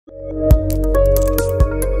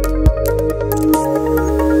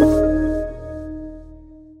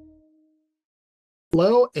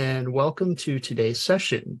welcome to today's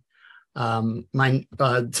session.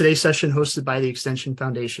 Today's session hosted by the Extension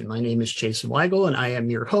Foundation. My name is Jason Weigel, and I am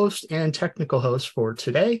your host and technical host for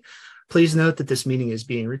today. Please note that this meeting is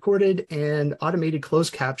being recorded and automated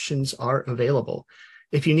closed captions are available.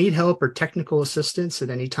 If you need help or technical assistance at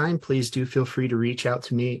any time, please do feel free to reach out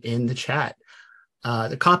to me in the chat.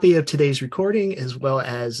 The copy of today's recording, as well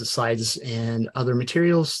as the slides and other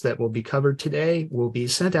materials that will be covered today, will be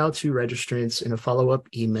sent out to registrants in a follow-up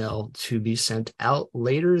email to be sent out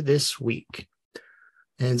later this week.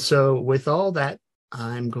 And so with all that,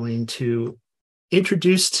 I'm going to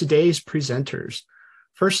introduce today's presenters.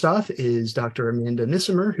 First off is Dr. Amanda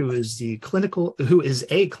Missimer, who is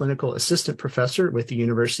a clinical assistant professor with the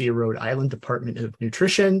University of Rhode Island Department of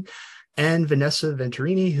Nutrition, and Vanessa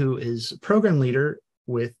Venturini, who is program leader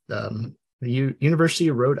with the University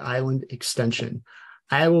of Rhode Island Extension.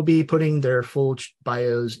 I will be putting their full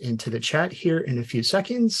bios into the chat here in a few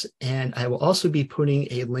seconds, and I will also be putting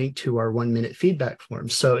a link to our 1-minute feedback form.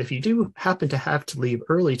 So if you do happen to have to leave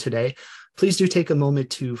early today, please do take a moment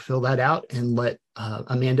to fill that out and let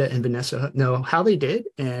Amanda and Vanessa know how they did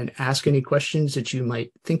and ask any questions that you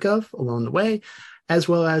might think of along the way, as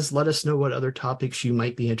well as let us know what other topics you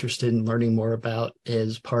might be interested in learning more about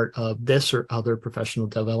as part of this or other professional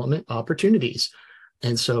development opportunities.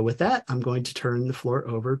 And so with that, I'm going to turn the floor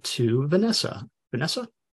over to Vanessa. Vanessa?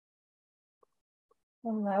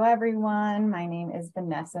 Hello, everyone. My name is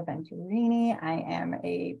Vanessa Venturini. I am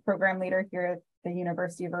a program leader here at the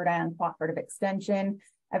University of Rhode Island Cooperative Extension.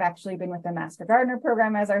 I've actually been with the Master Gardener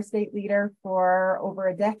program as our state leader for over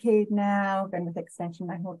a decade now. Been with Extension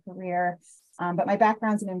my whole career. But my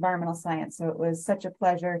background's in environmental science, so it was such a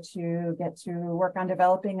pleasure to get to work on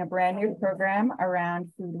developing a brand new program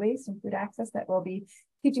around food waste and food access that we'll be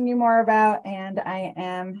teaching you more about. And I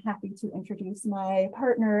am happy to introduce my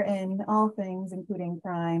partner in all things, including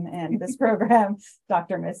crime and this program,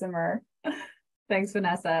 Dr. Missimer. Thanks,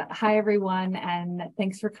 Vanessa. Hi, everyone, and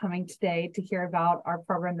thanks for coming today to hear about our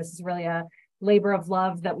program. This is really a labor of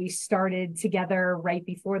love that we started together right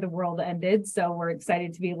before the world ended. So we're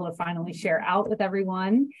excited to be able to finally share out with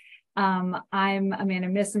everyone. I'm Amanda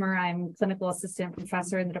Missimer. I'm clinical assistant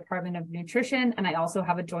professor in the Department of Nutrition, and I also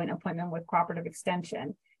have a joint appointment with Cooperative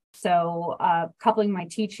Extension. So coupling my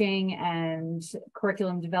teaching and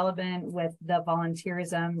curriculum development with the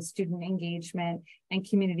volunteerism, student engagement, and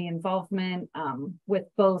community involvement. With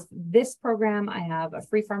both this program, I have a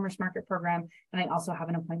free farmers market program, and I also have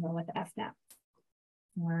an appointment with FNAP.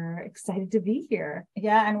 We're excited to be here.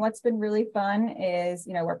 Yeah, and what's been really fun is,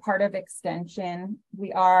 we're part of Extension.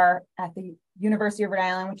 We are at the University of Rhode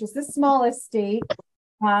Island, which is the smallest state.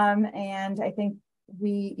 And I think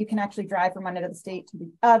you can actually drive from one end of the state to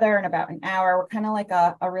the other in about an hour. We're kind of like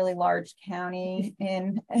a really large county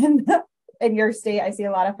in your state. I see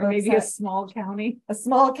a lot of folks. Or maybe a small county. A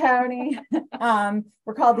small county.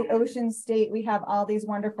 We're called the Ocean State. We have all these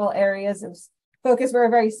wonderful areas of focus. We're a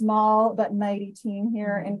very small but mighty team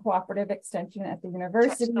here in Cooperative Extension at the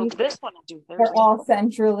university. So this one will do We're all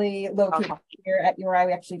centrally located here at URI.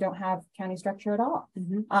 We actually don't have county structure at all.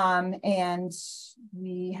 And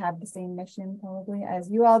we have the same mission probably as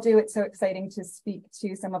you all do. It's so exciting to speak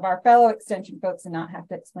to some of our fellow Extension folks and not have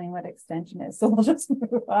to explain what Extension is. So we'll just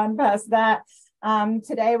move on past that.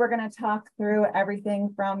 Today, we're going to talk through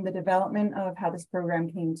everything from the development of how this program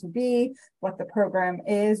came to be, what the program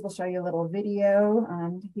is. We'll show you a little video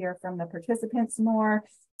to hear from the participants more,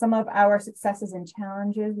 some of our successes and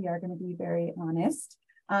challenges. We are going to be very honest.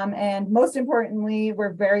 And most importantly,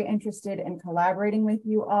 we're very interested in collaborating with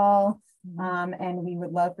you all. And we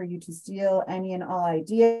would love for you to steal any and all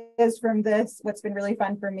ideas from this. What's been really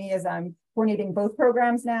fun for me is I'm coordinating both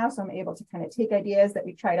programs now, so I'm able to kind of take ideas that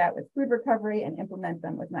we tried out with food recovery and implement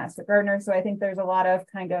them with Master Gardener. So I think there's a lot of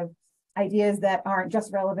kind of ideas that aren't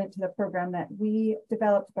just relevant to the program that we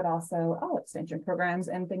developed, but also all extension programs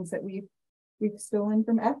and things that we've stolen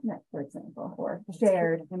from FNET, for example, or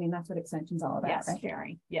shared. I mean, that's what extension's all about. Yes, right?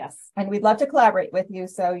 sharing. Yes. And we'd love to collaborate with you.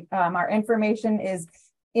 So our information is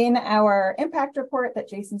in our impact report that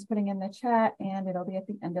Jason's putting in the chat, and it'll be at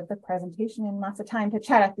the end of the presentation and lots of time to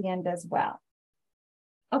chat at the end as well.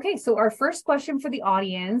 Okay, so our first question for the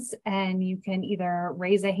audience, and you can either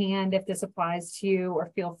raise a hand if this applies to you, or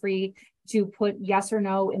feel free to put yes or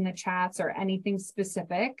no in the chats or anything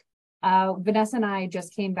specific. Vanessa and I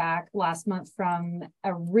just came back last month from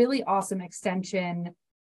a really awesome extension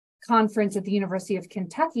conference at the University of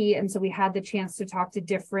Kentucky. And so we had the chance to talk to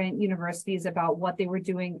different universities about what they were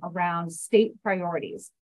doing around state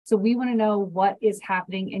priorities. So we want to know what is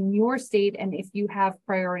happening in your state and if you have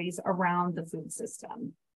priorities around the food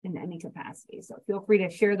system in any capacity. So feel free to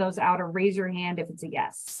share those out or raise your hand if it's a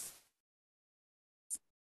yes.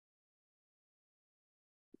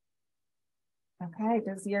 Okay,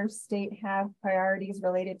 does your state have priorities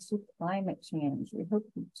related to climate change? We hope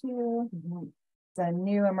you do. It's a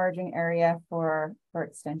new emerging area for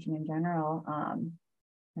extension in general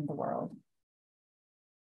in the world.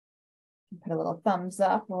 Put a little thumbs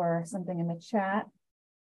up or something in the chat.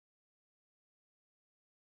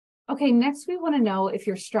 Okay, next we want to know if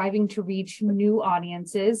you're striving to reach new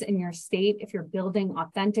audiences in your state, if you're building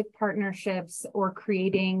authentic partnerships or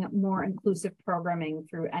creating more inclusive programming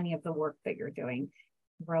through any of the work that you're doing.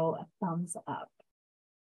 Roll a thumbs up.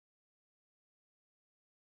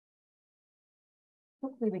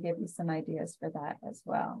 Hopefully we give you some ideas for that as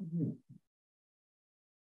well.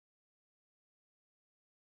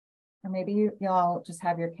 Or maybe y'all just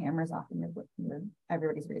have your cameras off and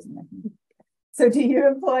everybody's raising their hand. So do you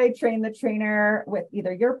employ train the trainer with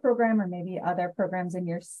either your program or maybe other programs in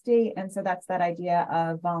your state? And so that's that idea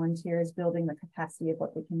of volunteers building the capacity of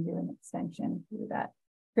what they can do in extension through that,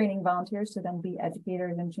 training volunteers to then be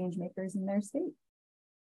educators and change makers in their state.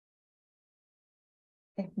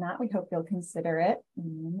 If not, we hope you'll consider it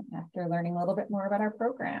after learning a little bit more about our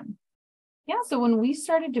program. Yeah, so when we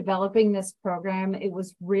started developing this program, it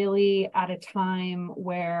was really at a time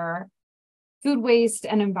where food waste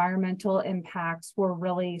and environmental impacts were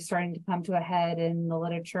really starting to come to a head in the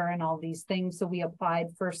literature and all these things. So we applied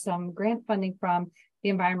for some grant funding from the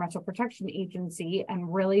Environmental Protection Agency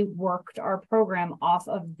and really worked our program off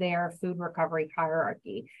of their food recovery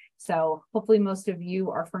hierarchy. So hopefully most of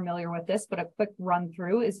you are familiar with this, but a quick run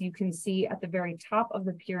through is you can see at the very top of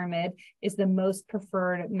the pyramid is the most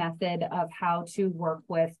preferred method of how to work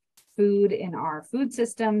with food in our food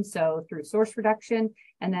system, so through source reduction.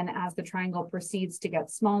 And then as the triangle proceeds to get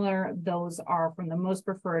smaller, those are from the most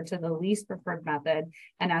preferred to the least preferred method.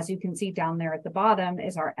 And as you can see down there at the bottom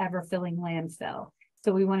is our ever-filling landfill.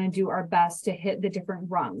 So we want to do our best to hit the different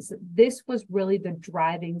rungs. This was really the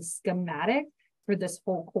driving schematic for this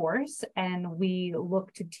whole course. And we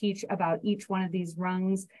look to teach about each one of these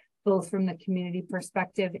rungs, both from the community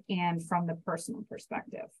perspective and from the personal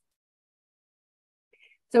perspective.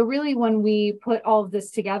 So really, when we put all of this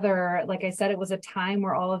together, like I said, it was a time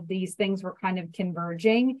where all of these things were kind of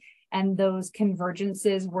converging, and those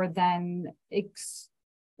convergences were then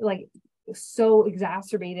so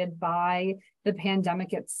exacerbated by the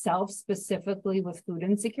pandemic itself, specifically with food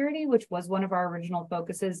insecurity, which was one of our original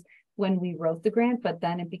focuses when we wrote the grant, but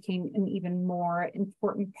then it became an even more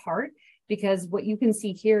important part because what you can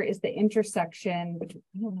see here is the intersection, which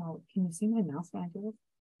I don't know, can you see my mouse when I do this?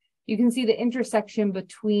 You can see the intersection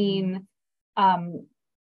between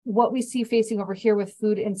what we see facing over here with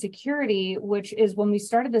food insecurity, which is when we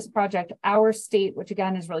started this project, our state, which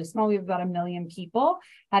again is really small, we have about 1 million people,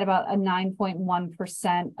 had about a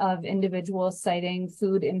 9.1% of individuals citing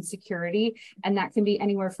food insecurity. And that can be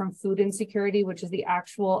anywhere from food insecurity, which is the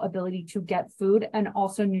actual ability to get food, and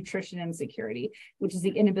also nutrition insecurity, which is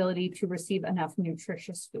the inability to receive enough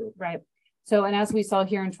nutritious food, right? So, and as we saw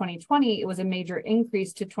here in 2020, it was a major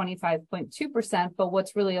increase to 25.2%. But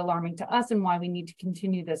what's really alarming to us and why we need to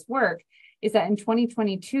continue this work is that in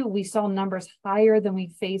 2022, we saw numbers higher than we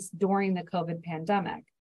faced during the COVID pandemic.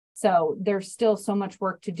 So there's still so much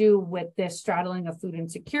work to do with this straddling of food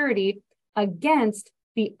insecurity against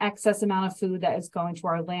the excess amount of food that is going to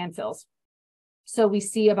our landfills. So we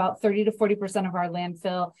see about 30 to 40% of our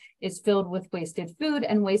landfill is filled with wasted food,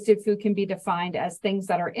 and wasted food can be defined as things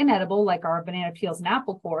that are inedible, like our banana peels and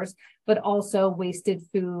apple cores, but also wasted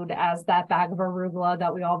food as that bag of arugula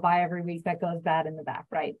that we all buy every week that goes bad in the back,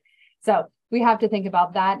 right? So we have to think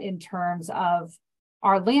about that in terms of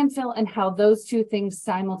our landfill and how those two things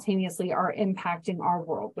simultaneously are impacting our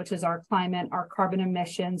world, which is our climate, our carbon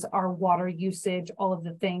emissions, our water usage, all of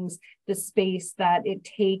the things, the space that it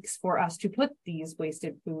takes for us to put these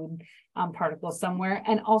wasted food particles somewhere,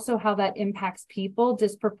 and also how that impacts people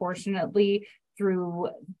disproportionately through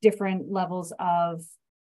different levels of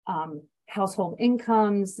household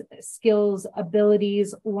incomes, skills,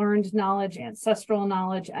 abilities, learned knowledge, ancestral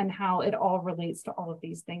knowledge, and how it all relates to all of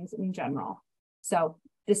these things in general. So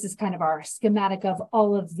this is kind of our schematic of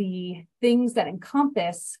all of the things that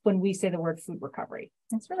encompass when we say the word food recovery.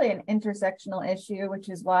 It's really an intersectional issue, which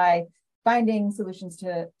is why finding solutions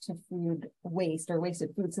to food waste or wasted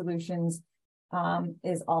food solutions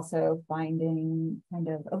is also finding kind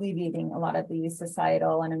of alleviating a lot of these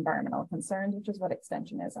societal and environmental concerns, which is what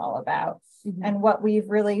extension is all about. Mm-hmm. And what we've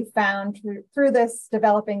really found through this,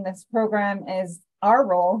 developing this program, is our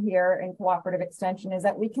role here in cooperative extension is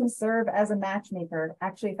that we can serve as a matchmaker.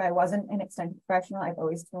 Actually, if I wasn't an extension professional, I've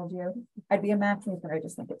always told you I'd be a matchmaker. I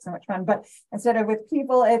just think it's so much fun. But instead of with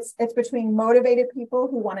people, it's between motivated people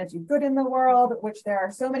who want to do good in the world, which there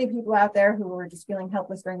are so many people out there who were just feeling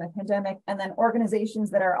helpless during the pandemic, and then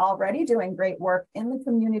organizations that are already doing great work in the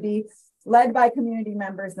community, led by community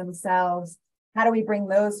members themselves. How do we bring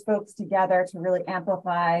those folks together to really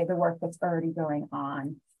amplify the work that's already going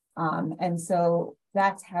on? And so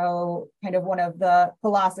that's how kind of one of the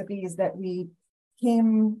philosophies that we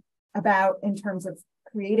came about in terms of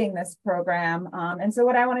creating this program. And so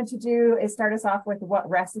what I wanted to do is start us off with what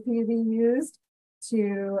recipe we used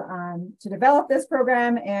to develop this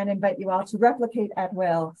program and invite you all to replicate at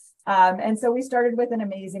will. And so we started with an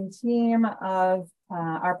amazing team of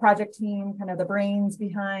our project team, kind of the brains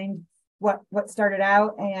behind what started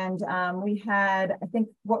out. And we had, I think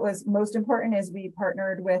what was most important is we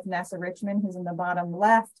partnered with Nessa Richmond, who's in the bottom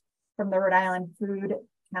left, from the Rhode Island Food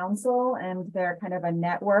Council, and they're kind of a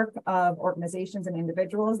network of organizations and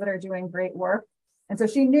individuals that are doing great work. And so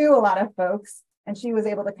she knew a lot of folks, and she was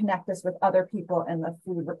able to connect us with other people in the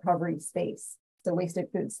food recovery space, the wasted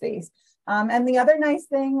food space. And the other nice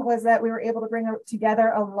thing was that we were able to bring together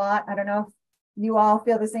a lot. I don't know if you all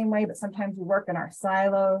feel the same way, but sometimes we work in our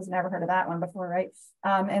silos. Never heard of that one before, right?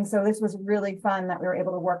 And so this was really fun that we were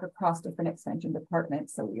able to work across different extension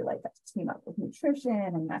departments. So we got to team up with nutrition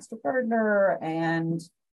and master gardener and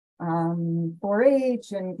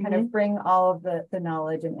 4-H and kind of bring all of the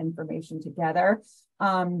knowledge and information together.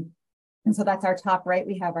 And so that's our top right.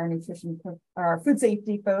 We have our our food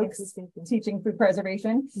safety folks teaching food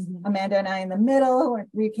preservation. Amanda and I in the middle.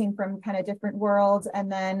 We came from kind of different worlds.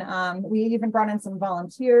 And then we even brought in some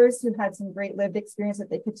volunteers who had some great lived experience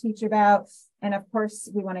that they could teach about. And of course,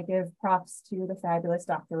 we want to give props to the fabulous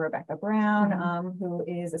Dr. Rebecca Brown, who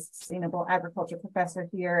is a sustainable agriculture professor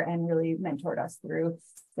here and really mentored us through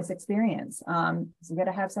this experience. So we got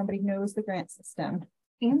to have somebody who knows the grant system.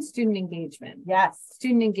 And student engagement. Yes.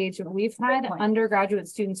 Student engagement. We've had undergraduate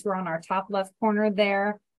students who are on our top left corner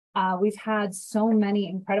there. We've had so many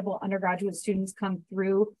incredible undergraduate students come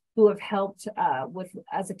through who have helped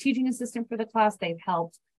as a teaching assistant for the class. They've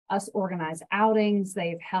helped us organize outings.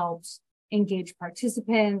 They've helped engage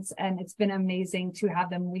participants, and it's been amazing to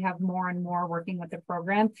have them. We have more and more working with the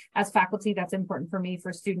program. As faculty, that's important for me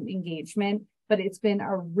for student engagement, but it's been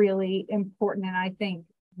a really important and I think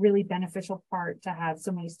really beneficial part to have so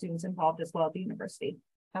many students involved as well at the university.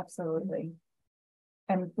 Absolutely.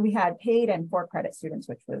 And we had paid and 4-credit students,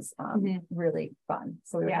 which was really fun.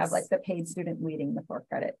 So we would have like the paid student leading the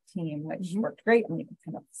 4-credit team, which worked great, and we could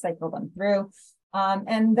kind of cycle them through.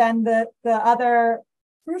 And then the other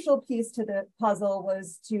crucial piece to the puzzle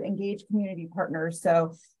was to engage community partners.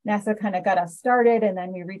 So NASA kind of got us started, and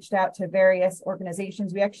then we reached out to various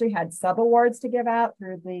organizations. We actually had sub-awards to give out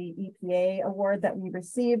through the EPA award that we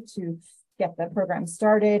received to get the program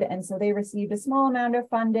started. And so they received a small amount of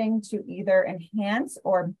funding to either enhance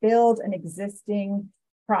or build an existing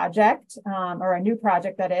project or a new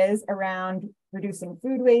project that is around reducing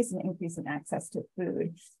food waste and increasing access to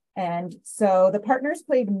food. And so the partners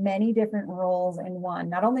played many different roles in one.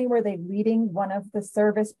 Not only were they leading one of the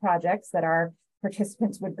service projects that our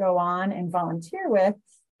participants would go on and volunteer with,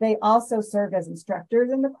 they also served as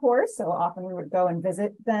instructors in the course. So often we would go and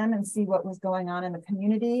visit them and see what was going on in the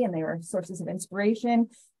community, and they were sources of inspiration.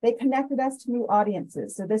 They connected us to new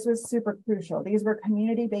audiences. So this was super crucial. These were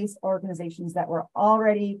community-based organizations that were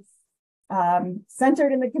already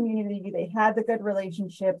centered in the community. They had the good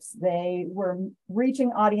relationships. They were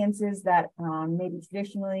reaching audiences that maybe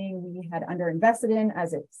traditionally we had underinvested in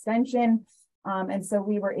as extension. And so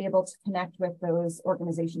we were able to connect with those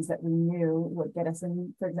organizations that we knew would get us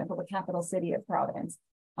in, for example, the capital city of Providence.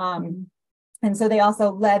 And so they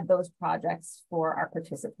also led those projects for our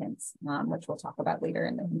participants, which we'll talk about later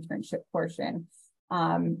in the internship portion.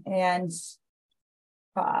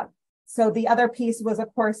 So the other piece was,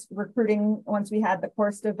 of course, recruiting. Once we had the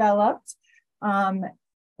course developed,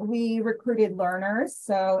 we recruited learners.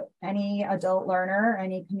 So any adult learner,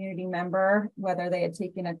 any community member, whether they had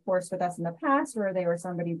taken a course with us in the past or they were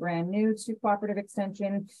somebody brand new to cooperative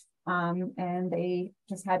extension, and they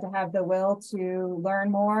just had to have the will to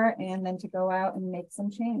learn more and then to go out and make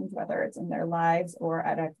some change, whether it's in their lives or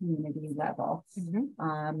at a community level.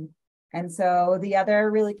 And so the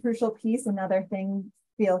other really crucial piece, another thing,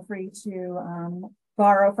 feel free to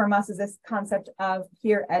borrow from us, is this concept of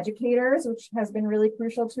peer educators, which has been really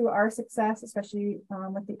crucial to our success, especially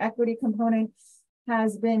with the equity component,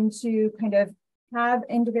 has been to kind of have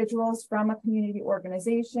individuals from a community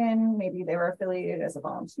organization, maybe they were affiliated as a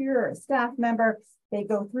volunteer or a staff member, they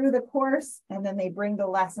go through the course and then they bring the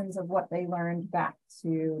lessons of what they learned back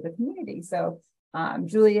to the community. So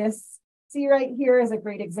Julius C right here is a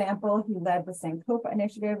great example. He led the Sankofa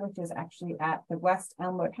initiative, which is actually at the West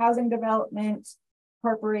Elmwood Housing Development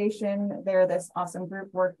Corporation. They're this awesome group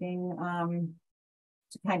working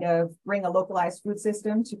to kind of bring a localized food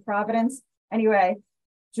system to Providence. Anyway,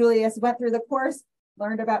 Julius went through the course,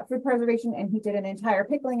 learned about food preservation, and he did an entire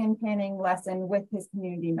pickling and canning lesson with his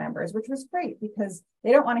community members, which was great because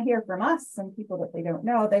they don't want to hear from us, some people that they don't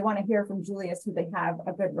know. They want to hear from Julius, who they have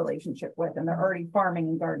a good relationship with and they're already farming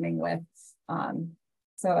and gardening with.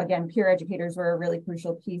 So again, peer educators were a really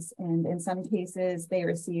crucial piece. And in some cases, they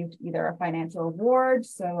received either a financial award,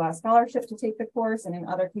 so a scholarship to take the course. And in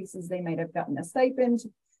other cases, they might have gotten a stipend to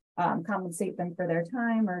compensate them for their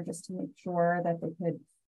time or just to make sure that they could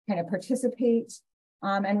kind of participate.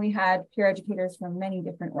 And we had peer educators from many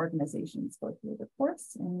different organizations go through the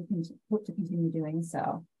course, and we can hope to continue doing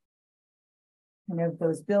so. Kind of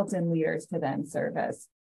those built-in leaders to then serve as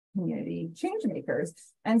community change makers.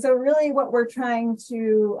 And so really what we're trying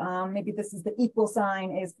to, maybe this is the equal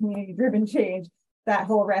sign, is community-driven change. That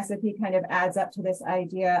whole recipe kind of adds up to this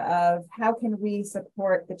idea of how can we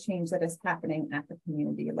support the change that is happening at the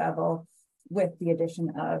community level with the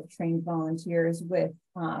addition of trained volunteers, with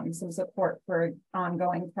some support for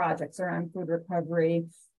ongoing projects around food recovery,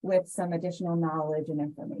 with some additional knowledge and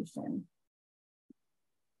information.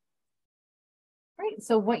 Right,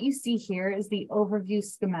 so what you see here is the overview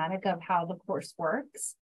schematic of how the course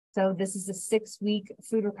works. So this is a 6-week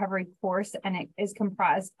food recovery course, and it is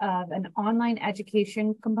comprised of an online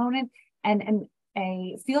education component and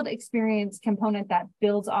a field experience component that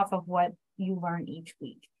builds off of what you learn each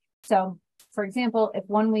week. So for example, if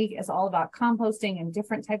 1 week is all about composting and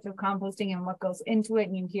different types of composting and what goes into it,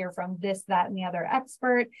 and you hear from this, that, and the other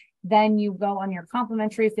expert, then you go on your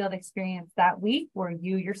complimentary field experience that week where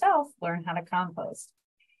you yourself learn how to compost.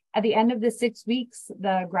 At the end of the 6 weeks,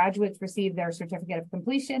 the graduates receive their certificate of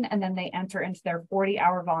completion, and then they enter into their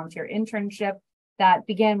 40-hour volunteer internship that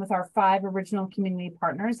began with our 5 original community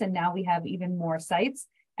partners. And now we have even more sites,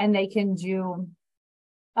 and they can do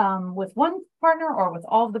with one partner or with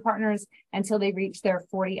all of the partners until they reach their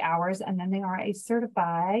 40 hours. And then they are a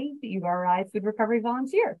certified URI food recovery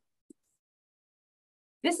volunteer.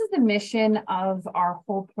 This is the mission of our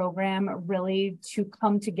whole program, really to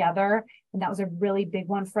come together. And that was a really big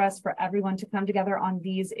one for us, for everyone to come together on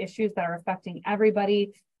these issues that are affecting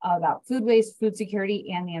everybody about food waste, food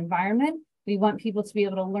security, and the environment. We want people to be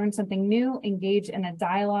able to learn something new, engage in a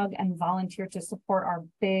dialogue, and volunteer to support our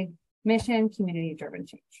big mission, community-driven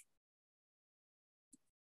change.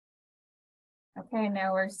 Okay,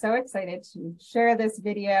 now we're so excited to share this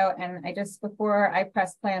video. And before I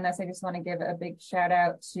press play on this, I just want to give a big shout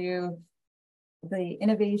out to the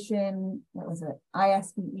innovation, what was it?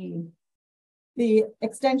 ISBE, the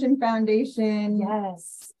Extension Foundation.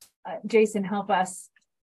 Yes, Jason, help us.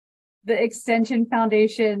 The Extension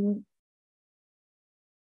Foundation.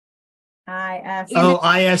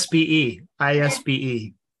 ISBE.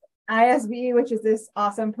 ISBE, which is this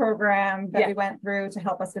awesome program that we went through to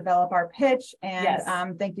help us develop our pitch.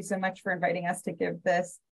 And thank you so much for inviting us to give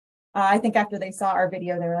this. I think after they saw our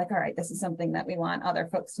video, they were like, all right, this is something that we want other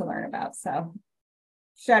folks to learn about. So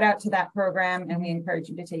shout out to that program, and we encourage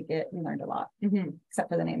you to take it. We learned a lot, except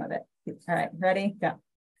for the name of it. All right, ready? Go.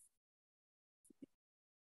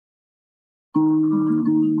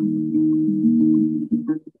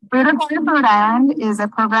 Food Recovery for Rhode Island is a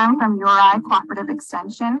program from URI Cooperative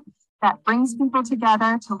Extension that brings people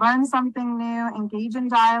together to learn something new, engage in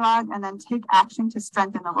dialogue, and then take action to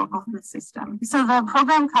strengthen the local food system. So the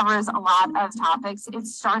program covers a lot of topics. It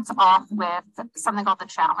starts off with something called the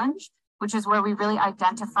challenge, which is where we really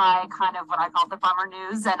identify kind of what I call the bummer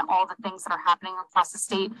news and all the things that are happening across the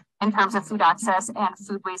state in terms of food access and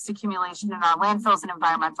food waste accumulation in our landfills and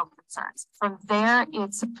environmental concerns. From there,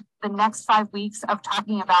 it's the next 5 weeks of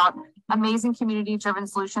talking about amazing community-driven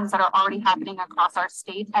solutions that are already happening across our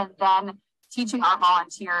state, and then teaching our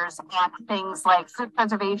volunteers on things like food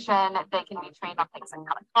preservation. They can be trained on things like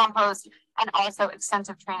how to compost, and also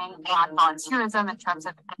extensive training on volunteerism in terms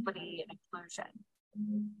of equity and inclusion.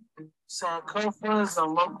 Sankofa is a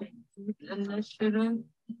local food initiative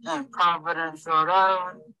in Providence, Rhode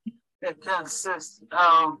Island. It consists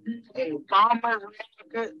of a farmer's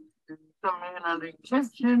market, community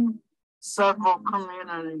kitchen, several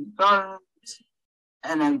community gardens,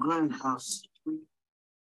 and a greenhouse.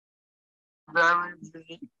 Very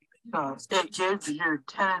unique because it gives your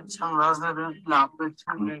tenants and residents an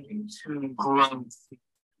opportunity to grow food.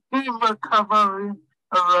 Food recovery,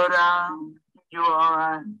 Rhode Island,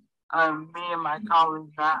 URI. Me and my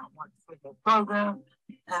colleagues that went for the program,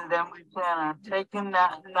 and then we plan on taking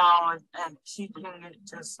that knowledge and teaching it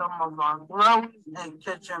to some of our growers and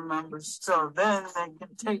kitchen members, so then they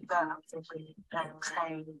can take that information and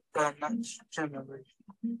train the next generation.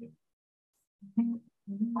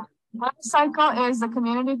 Cycle is the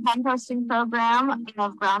community composting program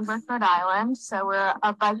of Groundwork, Rhode Island. So we're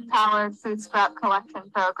a bike-powered food scrap collection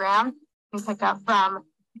program. We pick up from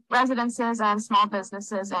residences and small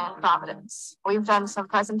businesses in Providence. We've done some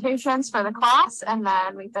presentations for the class, and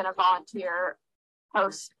then we've been a volunteer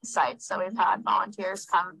host site. So we've had volunteers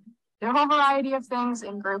come do a whole variety of things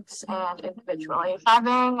in groups and individually.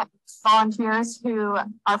 Having volunteers who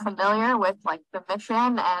are familiar with like the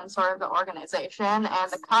mission and sort of the organization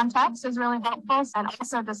and the context is really helpful. And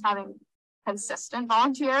also just having consistent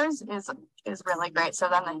volunteers is really great. So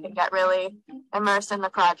then they can get really immersed in the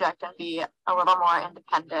project and be a little more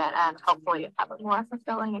independent and hopefully have a more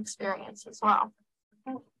fulfilling experience as well.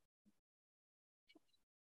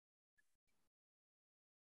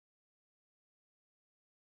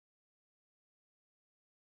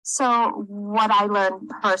 So what I learned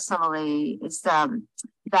personally is that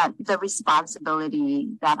the responsibility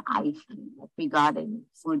that I have regarding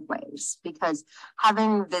food waste, because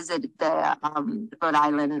having visited the Rhode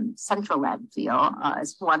Island Central Landfill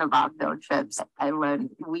as one of our field trips, I learned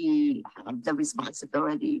we have the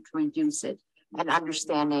responsibility to reduce it and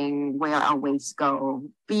understanding where our wastes go.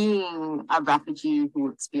 Being a refugee who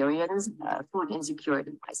experienced food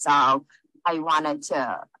insecurity myself, I wanted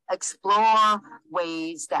to explore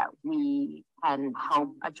ways that we can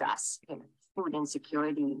help address food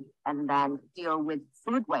insecurity and then deal with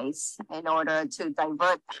food waste in order to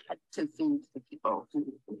divert that to feed the people who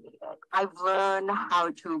need it. I've learned how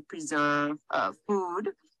to preserve food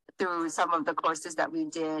through some of the courses that we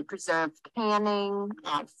did, preserve canning,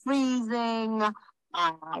 freezing,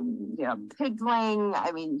 pickling,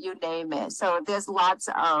 I mean, you name it. So there's lots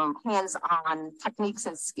of hands-on techniques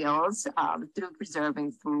and skills through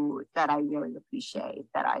preserving food that I really appreciate,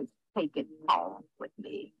 that I take it home with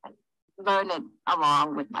me and learn it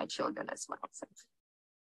along with my children as well. So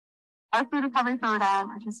our food recovery for Rhode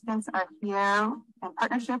Island participants are here in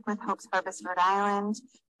partnership with Hope's Harvest Rhode Island,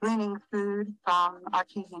 gleaning food from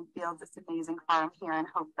Artesian Fields, this amazing farm here in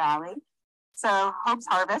Hope Valley. So Hope's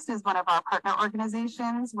Harvest is one of our partner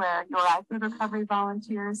organizations where URI food recovery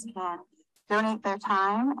volunteers can donate their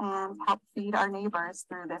time and help feed our neighbors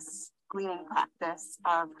through this gleaning practice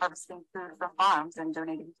of harvesting food from farms and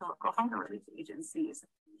donating to local hunger relief agencies.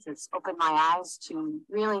 It's opened my eyes to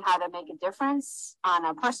really how to make a difference on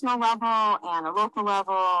a personal level and a local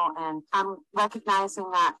level. And I'm recognizing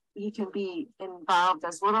that you can be involved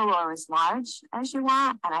as little or as large as you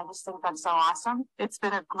want. And I just think that's so awesome. It's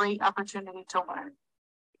been a great opportunity to learn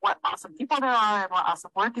what awesome people there are and what awesome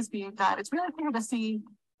work is being done. It's really cool to see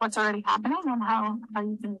what's already happening and how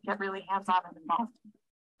you can get really hands-on and involved.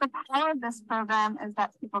 The power of this program is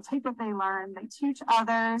that people take what they learn, they teach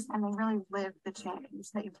others, and they really live the change.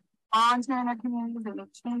 They volunteer in their communities, they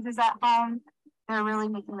make changes at home. They're really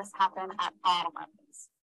making this happen at all levels.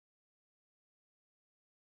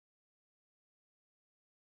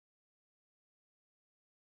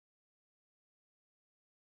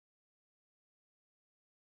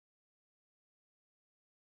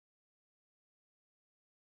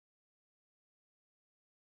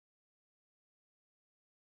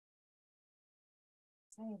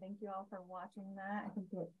 Hey, thank you all for watching that. I think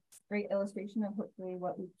it's a great illustration of hopefully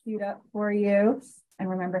what we queued up for you. And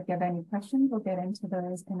remember, if you have any questions, we'll get into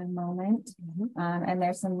those in a moment. And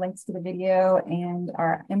there's some links to the video and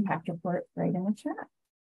our impact report right in the chat.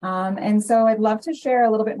 And so I'd love to share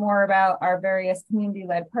a little bit more about our various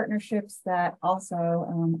community-led partnerships that also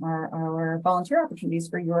are our volunteer opportunities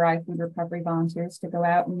for URI food recovery volunteers to go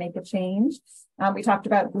out and make a change. We talked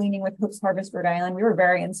about gleaning with Hope's Harvest Rhode Island. We were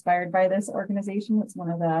very inspired by this organization. It's one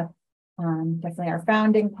of the definitely our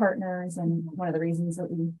founding partners and one of the reasons that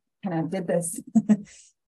we kind of did this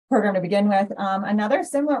program to begin with. Another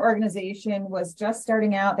similar organization was just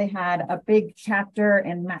starting out. They had a big chapter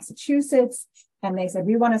in Massachusetts. And they said,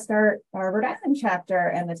 we want to start our Rhode Island chapter.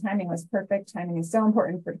 And the timing was perfect. Timing is so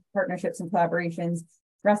important for partnerships and collaborations.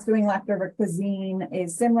 Rescuing Leftover Cuisine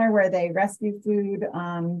is similar, where they rescue food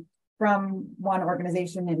from one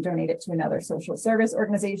organization and donate it to another social service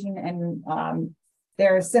organization. And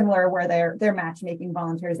they're similar, where they're matchmaking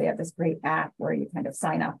volunteers. They have this great app where you kind of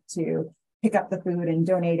sign up to pick up the food and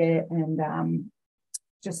donate it. And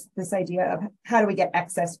just this idea of how do we get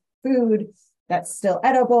excess food that's still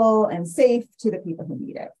edible and safe to the people who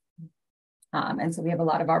need it. And so we have a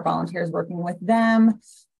lot of our volunteers working with them.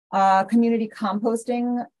 Community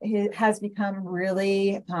composting has become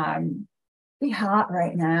really hot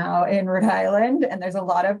right now in Rhode Island, and there's a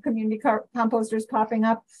lot of community composters popping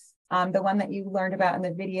up. The one that you learned about in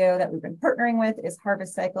the video that we've been partnering with is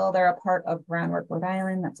Harvest Cycle. They're a part of Groundwork Rhode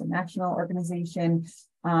Island. That's a national organization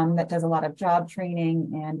that does a lot of job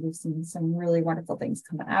training, and we've seen some really wonderful things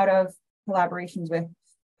come out of collaborations with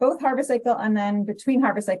both Harvest Cycle and then between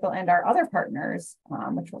Harvest Cycle and our other partners,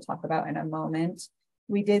 which we'll talk about in a moment.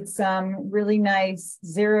 We did some really nice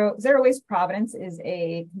Zero Waste Providence is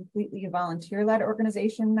a completely volunteer-led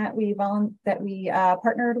organization that we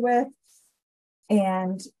partnered with,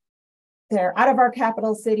 and they're out of our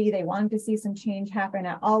capital city. They wanted to see some change happen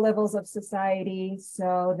at all levels of society,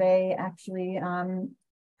 so they actually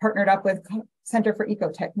partnered up with Center for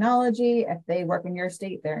Ecotechnology. If they work in your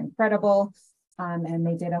state, they're incredible, and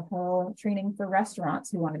they did a whole training for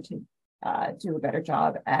restaurants who wanted to do a better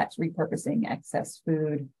job at repurposing excess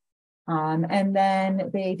food. And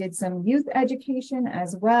then they did some youth education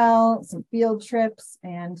as well, some field trips,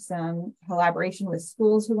 and some collaboration with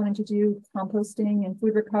schools who wanted to do composting and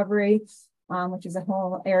food recovery, which is a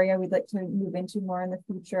whole area we'd like to move into more in the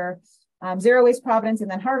future. Zero Waste Providence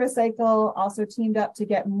and then Harvest Cycle also teamed up to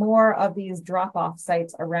get more of these drop-off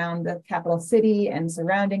sites around the capital city and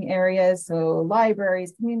surrounding areas. So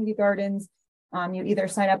libraries, community gardens. You either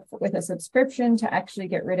sign up with a subscription to actually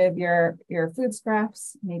get rid of your food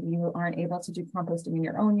scraps. Maybe you aren't able to do composting in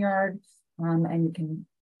your own yard, and you can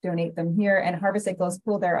donate them here. And Harvest Cycle is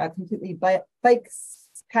cool. They're a completely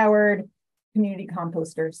bikes-powered community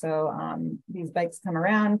composter. So these bikes come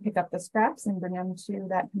around, pick up the scraps, and bring them to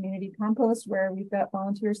that community compost where we've got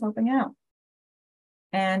volunteers helping out.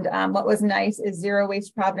 And what was nice is Zero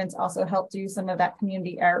Waste Providence also helped do some of that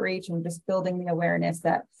community outreach and just building the awareness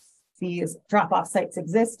that these drop-off sites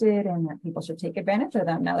existed and that people should take advantage of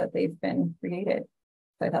them now that they've been created.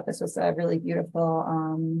 So I thought this was a really beautiful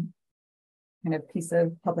kind of piece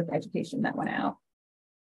of public education that went out.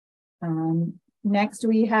 Next,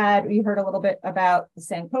 we heard a little bit about the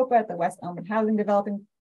Sankopa at the West Elmwood Housing Developing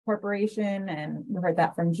Corporation, and we heard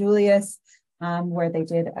that from Julius, where they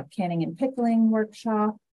did a canning and pickling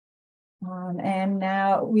workshop. And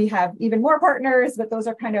now we have even more partners, but those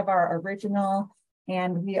are kind of our original.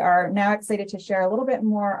 And we are now excited to share a little bit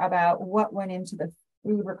more about what went into the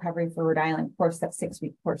food recovery for Rhode Island course, that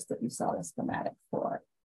 6-week course that you saw the schematic for.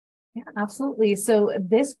 Yeah, absolutely. So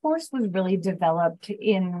this course was really developed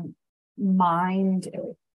in mind.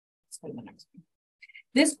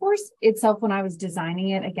 This course itself, when I was designing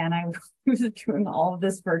it, again, I was doing all of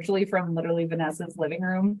this virtually from literally Vanessa's living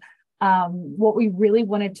room. What we really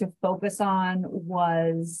wanted to focus on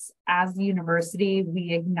was, as the university,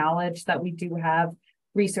 we acknowledge that we do have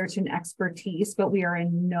research and expertise, but we are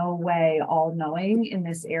in no way all-knowing in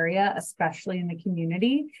this area, especially in the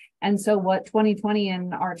community. And so what 2020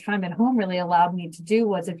 and our time at home really allowed me to do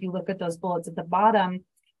was, if you look at those bullets at the bottom,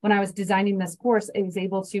 when I was designing this course, I was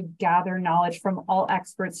able to gather knowledge from all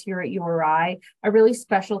experts here at URI. A really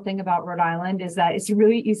special thing about Rhode Island is that it's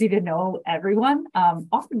really easy to know everyone,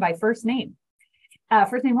 often by first name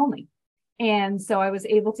only. And so I was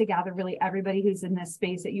able to gather really everybody who's in this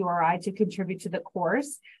space at URI to contribute to the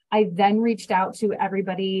course. I then reached out to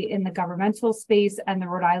everybody in the governmental space and the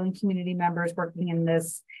Rhode Island community members working in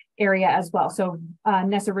this area as well. So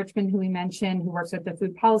Nessa Richmond, who we mentioned, who works with the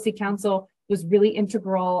Food Policy Council, was really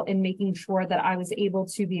integral in making sure that I was able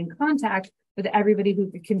to be in contact with everybody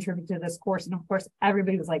who could contribute to this course. And of course,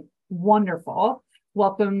 everybody was like, wonderful,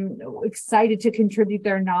 welcome, excited to contribute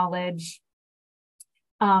their knowledge.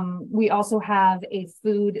 We also have a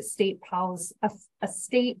food state policy, a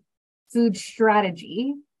state food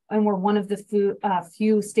strategy, and we're one of the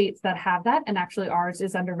few states that have that. And actually ours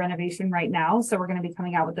is under renovation right now. So we're going to be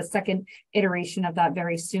coming out with the second iteration of that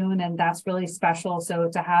very soon. And that's really special. So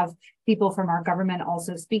to have people from our government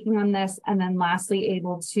also speaking on this, and then lastly,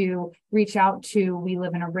 able to reach out to, we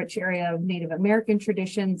live in a rich area of Native American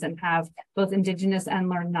traditions and have both Indigenous and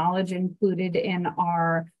learned knowledge included in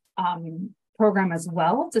our program as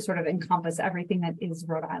well, to sort of encompass everything that is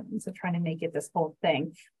Rhode Island. So trying to make it this whole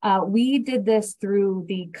thing. We did this through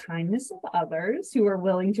the kindness of others who were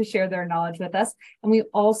willing to share their knowledge with us. And we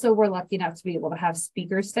also were lucky enough to be able to have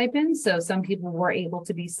speaker stipends. So some people were able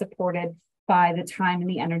to be supported by the time and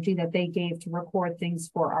the energy that they gave to record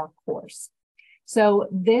things for our course. So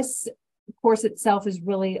this course itself is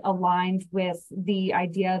really aligned with the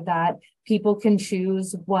idea that people can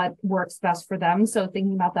choose what works best for them. So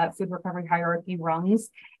thinking about that food recovery hierarchy rungs,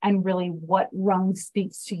 and really what rung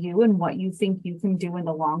speaks to you and what you think you can do in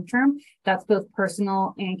the long term. That's both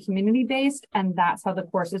personal and community based, and that's how the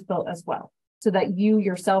course is built as well. so that you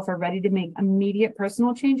yourself are ready to make immediate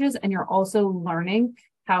personal changes. And you're also learning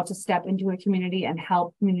how to step into a community and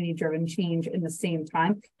help community-driven change in the same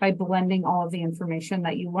time by blending all of the information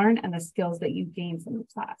that you learn and the skills that you gain from the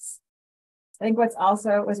class. I think what's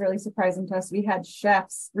also was really surprising to us, we had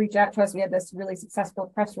chefs reach out to us. We had this really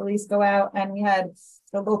successful press release go out, and we had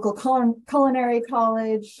the local culinary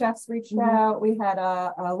college chefs reached out. We had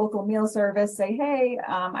a local meal service say, hey,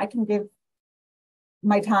 I can give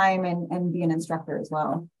my time and be an instructor as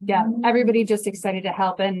well. Yeah, everybody just excited to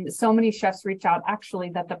help. And so many chefs reach out actually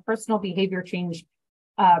that the personal behavior change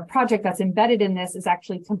project that's embedded in this is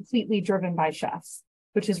actually completely driven by chefs,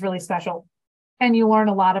 which is really special. And you learn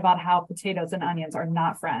a lot about how potatoes and onions are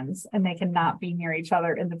not friends and they cannot be near each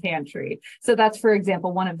other in the pantry. So that's, for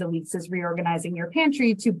example, one of the weeks is reorganizing your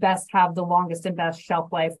pantry to best have the longest and best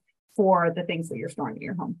shelf life for the things that you're storing in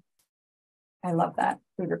your home. I love that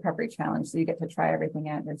food recovery challenge. So you get to try everything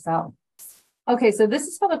out yourself. Okay, so this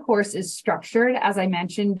is how the course is structured. As I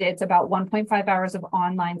mentioned, it's about 1.5 hours of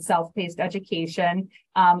online self-paced education,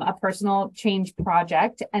 a personal change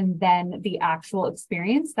project, and then the actual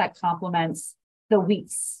experience that complements the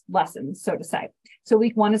week's lessons, so to say. So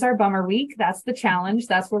week 1 is our bummer week. That's the challenge.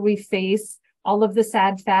 That's where we face all of the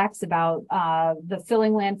sad facts about the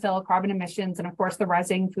filling landfill, carbon emissions, and of course the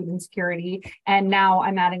rising food insecurity. And now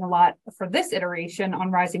I'm adding a lot for this iteration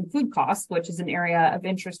on rising food costs, which is an area of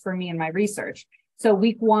interest for me in my research. So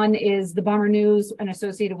week 1 is the bummer news and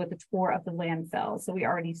associated with the tour of the landfill. So we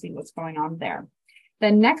already see what's going on there.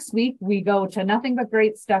 Then next week, we go to nothing but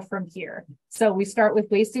great stuff from here. So we start with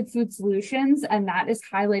wasted food solutions, and that is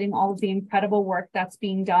highlighting all of the incredible work that's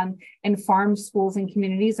being done in farms, schools, and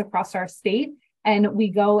communities across our state. And we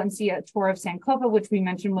go and see a tour of Sankofa, which we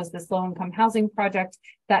mentioned was this low-income housing project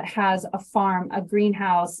that has a farm, a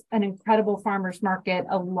greenhouse, an incredible farmer's market,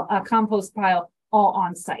 a compost pile, all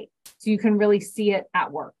on site. So you can really see it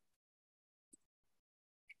at work.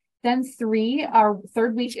 Then our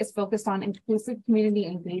third week is focused on inclusive community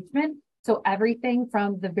engagement. So everything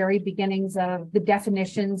from the very beginnings of the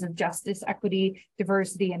definitions of justice, equity,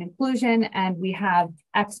 diversity, and inclusion. And we have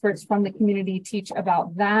experts from the community teach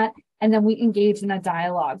about that. And then we engage in a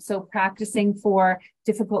dialogue. So practicing for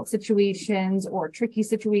difficult situations or tricky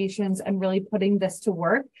situations and really putting this to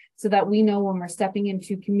work so that we know when we're stepping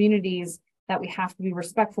into communities that we have to be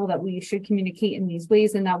respectful, that we should communicate in these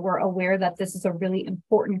ways, and that we're aware that this is a really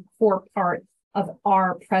important core part of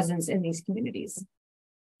our presence in these communities.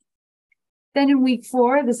 Then in week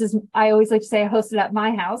 4, I always like to say I host it at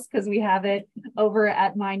my house because we have it over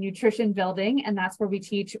at my nutrition building, and that's where we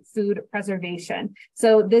teach food preservation.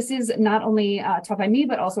 So this is not only taught by me,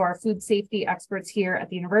 but also our food safety experts here at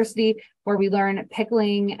the university, where we learn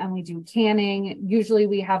pickling and we do canning. Usually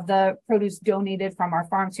we have the produce donated from our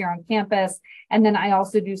farms here on campus. And then I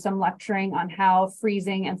also do some lecturing on how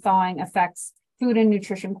freezing and thawing affects food and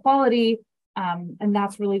nutrition quality. And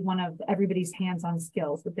that's really one of everybody's hands-on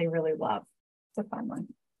skills that they really love. It's a fun one.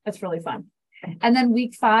 It's really fun. And then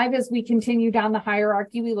week 5, as we continue down the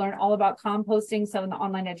hierarchy, we learn all about composting. So in the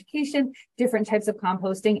online education, different types of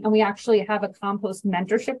composting. And we actually have a compost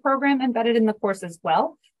mentorship program embedded in the course as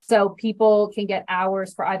well. So people can get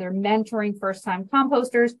hours for either mentoring first-time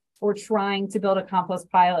composters or trying to build a compost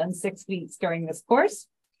pile in 6 weeks during this course.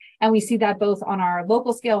 And we see that both on our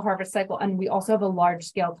local scale harvest cycle, and we also have a large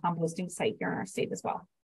scale composting site here in our state as well.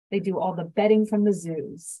 They do all the bedding from the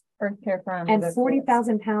zoos. Earth Care Farm. And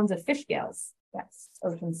 40,000 pounds of fish scales. Yes,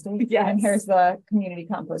 Ocean State. Yes. And here's the community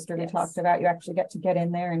composter we Yes. talked about. You actually get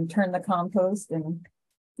in there and turn the compost, and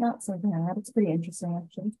not so bad. It's pretty interesting,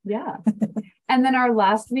 actually. Yeah. And then our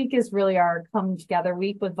last week is really our come together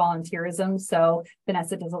week with volunteerism. So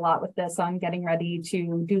Vanessa does a lot with this on getting ready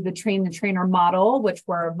to do the train the trainer model, which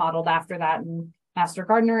we're modeled after that in Master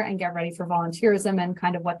Gardener, and get ready for volunteerism and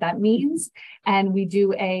kind of what that means. And we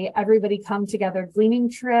do everybody come together gleaning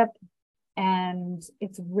trip. And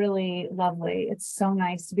it's really lovely. It's so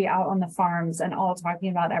nice to be out on the farms and all talking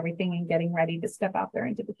about everything and getting ready to step out there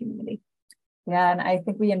into the community. Yeah, and I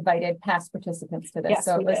think we invited past participants to this. Yes,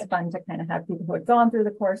 so it was fun to kind of have people who had gone through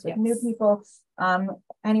the course with new people.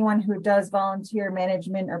 Anyone who does volunteer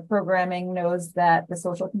management or programming knows that the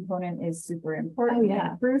social component is super important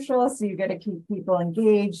and crucial. So you got to keep people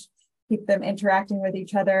engaged, keep them interacting with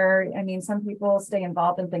each other. I mean, some people stay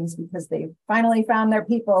involved in things because they finally found their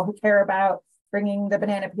people who care about bringing the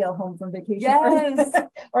banana peel home from vacation. Yes.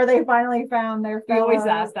 Or they finally found their We always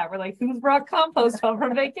ask that. We're like, who's brought compost home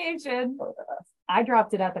from vacation? I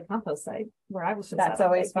dropped it at the compost site where I was just That's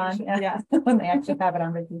always fun. Yeah. When they actually have it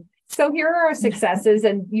on vacation. So here are our successes,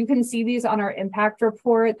 and you can see these on our impact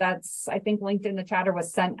report. That's, I think, linked in the chat or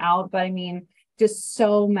was sent out. But I mean, just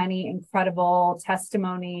so many incredible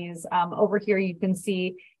testimonies. Over here, you can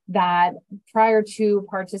see that prior to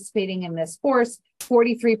participating in this course,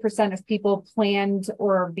 43% of people planned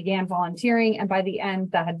or began volunteering, and by the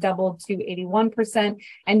end that had doubled to 81%.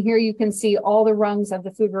 And here you can see all the rungs of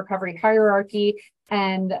the food recovery hierarchy,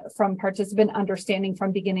 and from participant understanding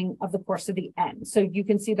from beginning of the course to the end. So you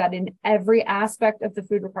can see that in every aspect of the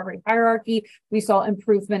food recovery hierarchy, we saw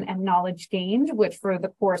improvement and knowledge gained, which for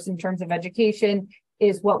the course in terms of education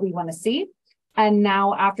is what we want to see. And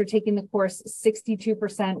now after taking the course,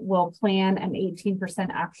 62% will plan and 18%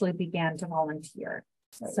 actually began to volunteer.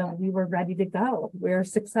 So we were ready to go. We're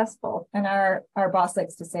successful. And our boss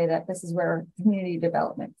likes to say that this is where community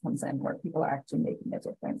development comes in, where people are actually making a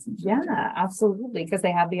difference. Yeah, absolutely. Because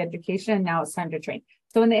they have the education. Now it's time to train.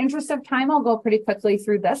 So in the interest of time, I'll go pretty quickly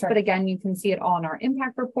through this. Sure. But again, you can see it all in our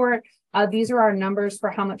impact report. These are our numbers for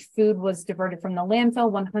how much food was diverted from the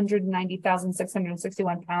landfill.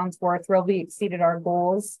 190,661 pounds worth. Really exceeded our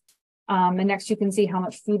goals. And next you can see how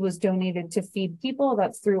much food was donated to feed people.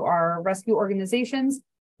 That's through our rescue organizations.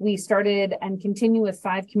 We started and continue with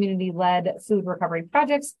 5 community-led food recovery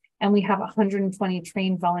projects, and we have 120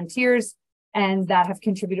 trained volunteers, and that have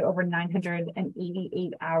contributed over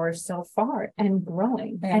 988 hours so far, and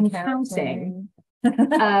growing and counting.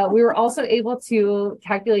 We were also able to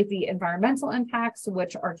calculate the environmental impacts,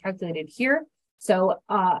 which are calculated here. So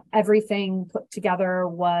everything put together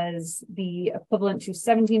was the equivalent to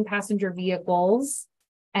 17 passenger vehicles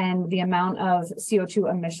and the amount of CO2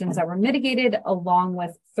 emissions that were mitigated, along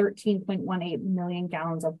with 13.18 million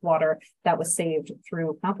gallons of water that was saved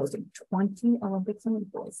through composting. 20 Olympic swimming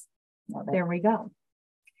pools. There we go.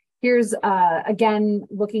 Here's, again,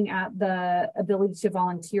 looking at the ability to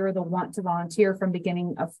volunteer, the want to volunteer from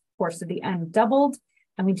beginning of course to the end doubled.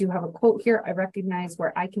 And we do have a quote here: "I recognize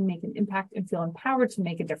where I can make an impact and feel empowered to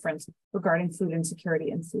make a difference regarding food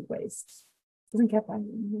insecurity and food waste." Doesn't get that.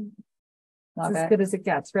 It's as good as it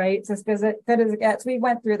gets, right? It's as good as it gets. We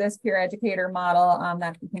went through this peer educator model.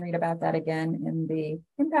 That you can read about that again in the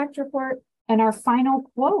impact report. And our final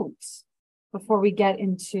quote before we get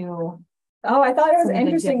into. Oh, I thought it was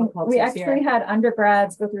interesting. We actually had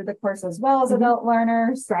undergrads go through the course as well as adult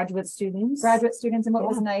learners, graduate students. And what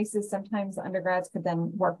was nice is sometimes the undergrads could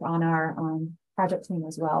then work on our project team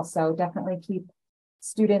as well. So definitely keep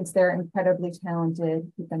students, they're incredibly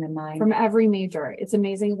talented, keep them in mind. From every major. It's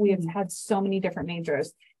amazing. We have had so many different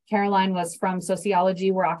majors. Caroline was from sociology.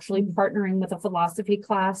 We're actually partnering with a philosophy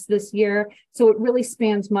class this year. So it really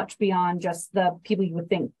spans much beyond just the people you would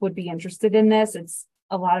think would be interested in this. It's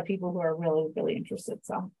a lot of people who are really, really interested.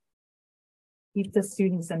 So keep the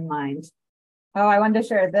students in mind. Oh, I wanted to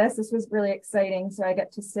share this. This was really exciting. So I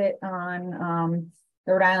get to sit on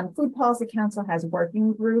the Rhode Island Food Policy Council has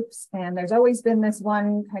working groups, and there's always been this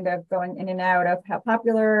one kind of going in and out of how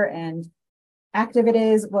popular and active it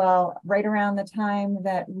is. Well, right around the time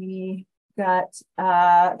that we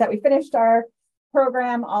finished our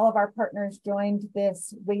program, all of our partners joined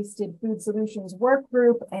this wasted food solutions work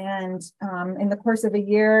group, and in the course of a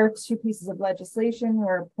year, 2 pieces of legislation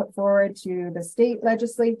were put forward to the state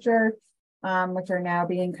legislature, which are now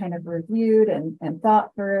being kind of reviewed and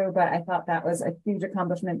thought through. But I thought that was a huge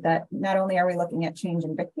accomplishment, that not only are we looking at change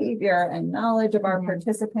in behavior and knowledge of our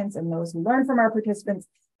participants and those who learn from our participants,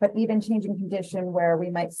 but even changing condition where we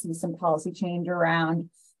might see some policy change around.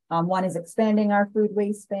 One is expanding our food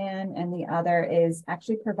waste ban, and the other is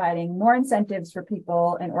actually providing more incentives for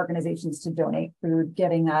people and organizations to donate food,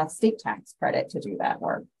 getting a state tax credit to do that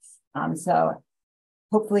work. So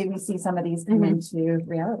hopefully we see some of these come into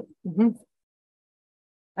reality.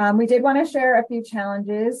 We did want to share a few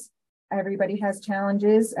challenges. Everybody has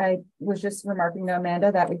challenges. I was just remarking to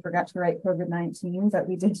Amanda that we forgot to write COVID-19, but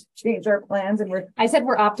we did change our plans, and I said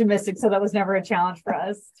we're optimistic, so that was never a challenge for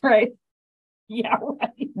us, right? Yeah,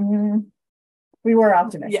 right. We were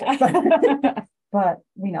optimistic, yeah. but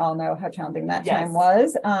we all know how challenging that time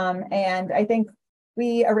was. And I think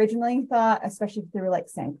we originally thought, especially through like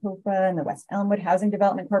Sankofa and the West Elmwood Housing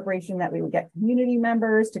Development Corporation, that we would get community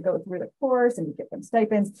members to go through the course and give them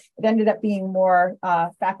stipends. It ended up being more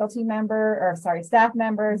staff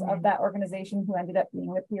members of that organization who ended up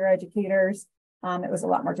being the peer educators. It was a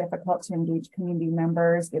lot more difficult to engage community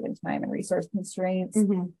members given time and resource constraints.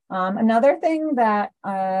 Another thing that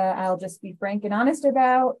I'll just be frank and honest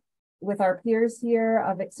about with our peers here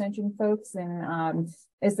of extension folks and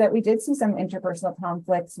is that we did see some interpersonal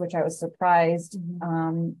conflicts, which I was surprised,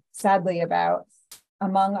 sadly, about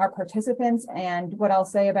among our participants. And what I'll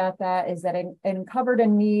say about that is that it uncovered a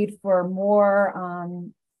need for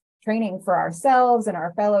more training for ourselves and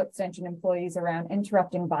our fellow extension employees around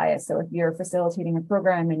interrupting bias. So if you're facilitating a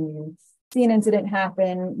program and you see an incident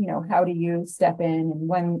happen, how do you step in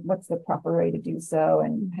and what's the proper way to do so?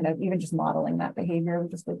 And kind of even just modeling that behavior. We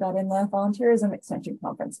just did that in the volunteerism extension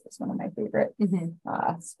conference. It's one of my favorite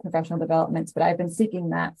professional developments, but I've been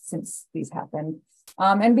seeking that since these happened.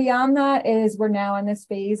 And beyond that is we're now in this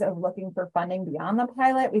phase of looking for funding beyond the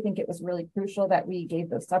pilot. We think it was really crucial that we gave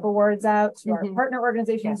those sub-awards out to our partner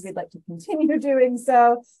organizations. Yes. We'd like to continue doing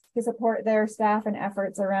so to support their staff and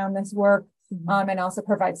efforts around this work, and also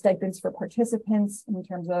provide stipends for participants in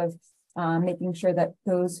terms of making sure that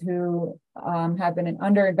those who have been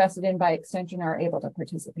underinvested in by extension are able to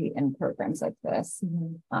participate in programs like this.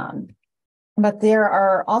 But there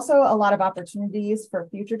are also a lot of opportunities for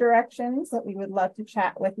future directions that we would love to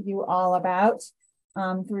chat with you all about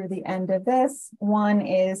through the end of this. One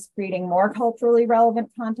is creating more culturally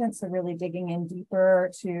relevant content, so really digging in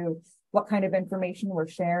deeper to what kind of information we're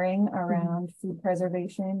sharing around food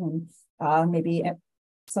preservation, and maybe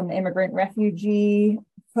some immigrant refugee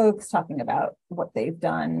folks talking about what they've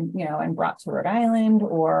done, and brought to Rhode Island,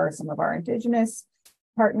 or some of our indigenous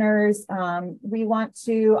partners. We want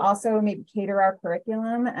to also maybe cater our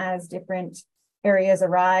curriculum as different areas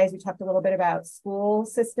arise. We talked a little bit about school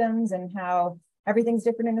systems and how everything's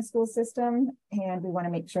different in the school system, and we want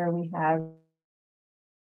to make sure we have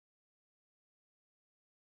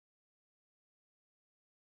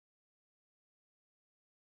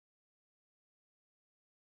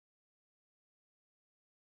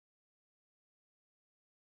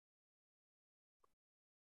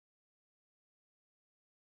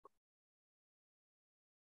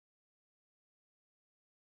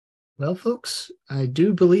Well, folks, I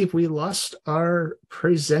do believe we lost our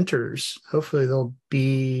presenters. Hopefully they'll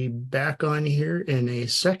be back on here in a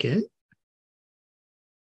second.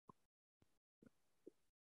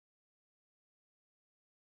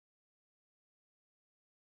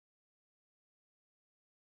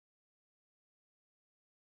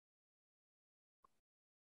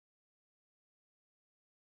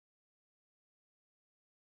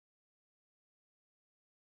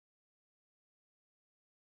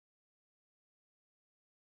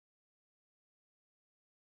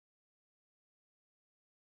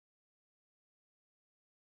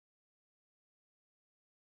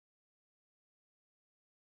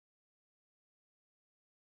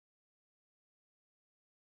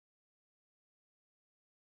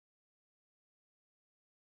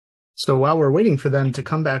 So while we're waiting for them to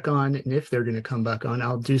come back on, and if they're going to come back on,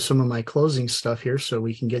 I'll do some of my closing stuff here so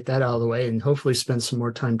we can get that out of the way and hopefully spend some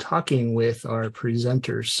more time talking with our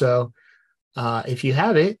presenters. So if you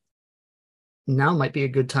have it, now might be a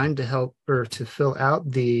good time to help or to fill out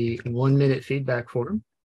the 1-minute feedback form.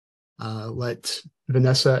 Let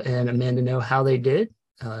Vanessa and Amanda know how they did.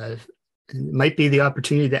 It might be the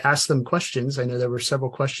opportunity to ask them questions. I know there were several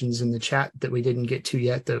questions in the chat that we didn't get to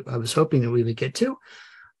yet that I was hoping that we would get to.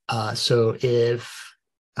 So if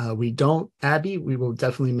we don't, Abby, we will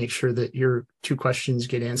definitely make sure that your 2 questions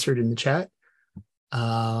get answered in the chat.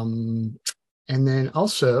 And then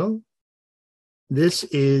also, this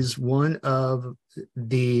is one of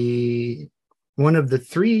the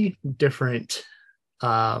 3 different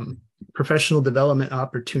professional development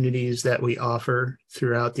opportunities that we offer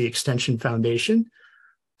throughout the Extension Foundation.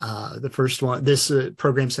 The first one, this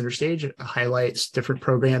program Center Stage highlights different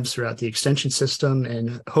programs throughout the extension system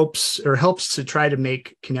and helps to try to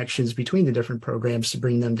make connections between the different programs to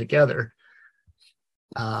bring them together.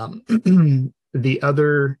 The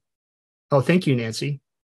other, thank you, Nancy.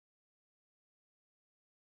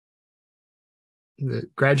 The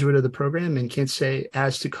graduate of the program, and can't say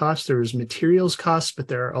as to cost, there is materials costs, but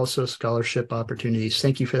there are also scholarship opportunities.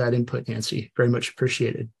 Thank you for that input, Nancy. Very much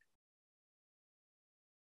appreciated.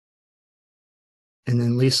 And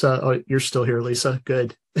then Lisa, you're still here, Lisa.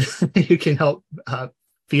 Good. You can help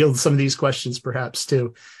field some of these questions perhaps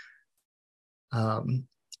too. And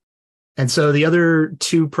so the other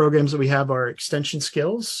 2 programs that we have are Extension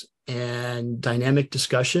Skills and Dynamic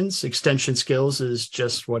Discussions. Extension Skills is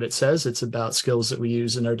just what it says. It's about skills that we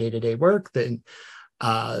use in our day-to-day work, then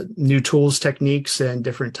new tools, techniques, and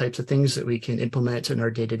different types of things that we can implement in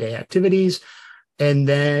our day-to-day activities. And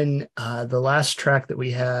then the last track that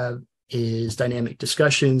we have is Dynamic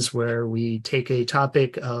Discussions, where we take a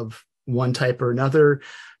topic of one type or another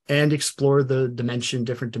and explore the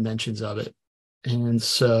different dimensions of it. And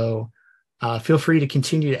so feel free to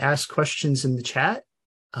continue to ask questions in the chat.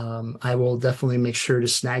 I will definitely make sure to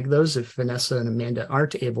snag those if Vanessa and Amanda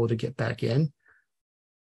aren't able to get back in.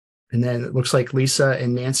 And then it looks like Lisa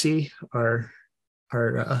and Nancy are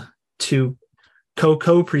 2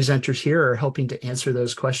 co-presenters here are helping to answer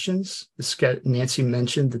those questions. Nancy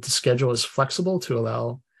mentioned that the schedule is flexible to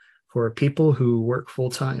allow for people who work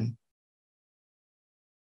full-time.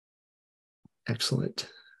 Excellent.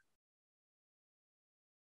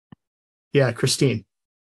 Yeah, Christine.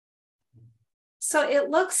 So it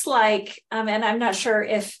looks like, and I'm not sure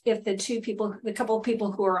if the couple of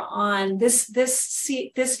people who are on this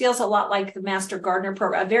feels a lot like the Master Gardener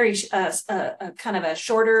program, a very kind of a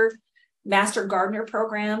shorter Master Gardener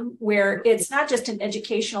program where it's not just an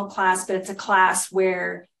educational class, but it's a class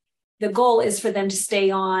where the goal is for them to stay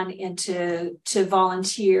on and to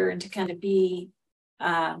volunteer and to kind of be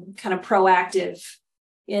kind of proactive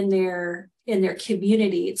in their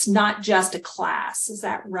community. It's not just a class. Is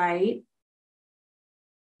that right?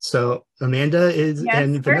 So Amanda is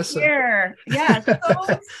and we're Vanessa. Here. Yes. So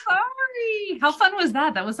sorry. How fun was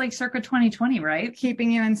that? That was like circa 2020, right? Keeping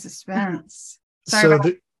you in suspense. So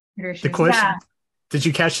the question, yeah. Did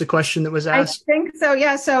you catch the question that was asked? I think so.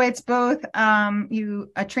 Yeah. So it's both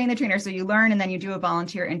you train the trainer. So you learn and then you do a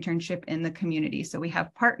volunteer internship in the community. So we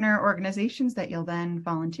have partner organizations that you'll then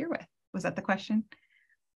volunteer with. Was that the question?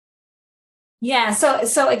 Yeah.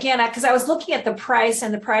 So again, because I was looking at the price,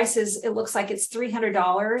 and the price it looks like it's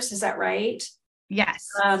 $300. Is that right? Yes.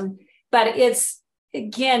 But it's,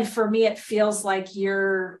 again, for me, it feels like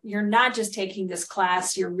you're not just taking this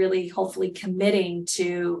class, you're really hopefully committing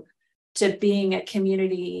to being a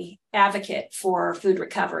community advocate for food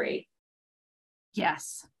recovery.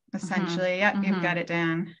 Yes. Essentially. Yeah. You've got it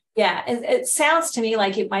down. Yeah. It sounds to me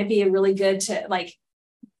like it might be a really good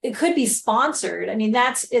it could be sponsored. I mean,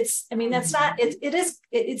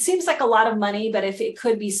 it seems like a lot of money, but if it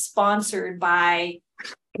could be sponsored by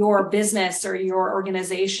your business or your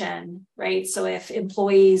organization, right? So if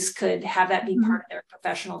employees could have that be part of their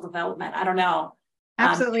professional development, I don't know.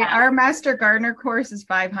 Absolutely. Our Master Gardener course is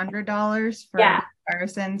 $500 for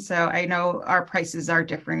comparison. So I know our prices are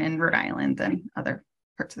different in Rhode Island than other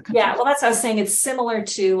parts of the country. Yeah, well, that's what I was saying. It's similar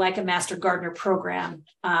to like a Master Gardener program.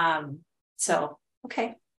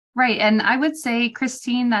 Okay. Right. And I would say,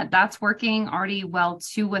 Christine, that's working already well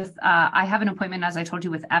too with, I have an appointment, as I told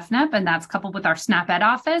you, with FNEP, and that's coupled with our SNAP Ed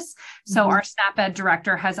office. So our SNAP Ed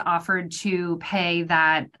director has offered to pay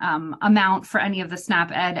that amount for any of the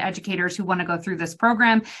SNAP Ed educators who want to go through this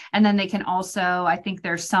program. And then they can also, I think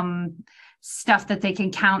there's some stuff that they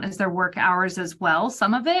can count as their work hours as well,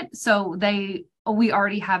 some of it. So we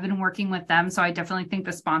already have been working with them. So I definitely think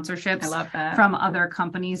the sponsorships from other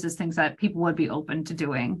companies is things that people would be open to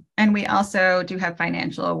doing. And we also do have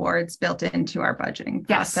financial awards built into our budgeting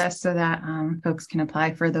process so that folks can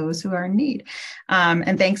apply for those who are in need.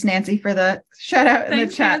 And thanks, Nancy, for the shout out in the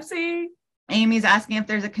chat. Nancy. Amy's asking if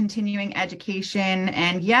there's a continuing education.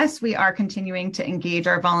 And yes, we are continuing to engage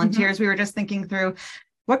our volunteers. We were just thinking through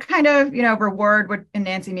what kind of, reward would, and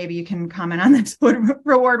Nancy, maybe you can comment on this, what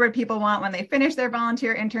reward would people want when they finish their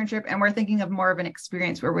volunteer internship? And we're thinking of more of an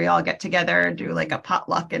experience where we all get together and do like a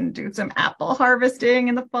potluck and do some apple harvesting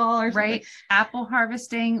in the fall or something. Right. Apple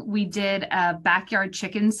harvesting. We did a backyard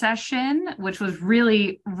chicken session, which was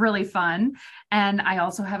really, really fun. And I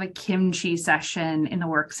also have a kimchi session in the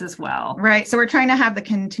works as well. Right. So we're trying to have the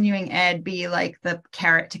continuing ed be like the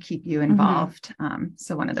carrot to keep you involved.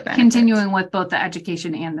 So one of the benefits. Continuing with both the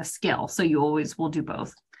education and the skill. So you always will do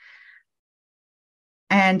both.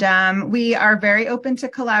 And we are very open to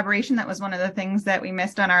collaboration. That was one of the things that we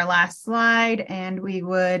missed on our last slide. And we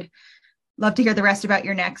would love to hear the rest about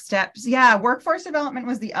your next steps. Yeah, workforce development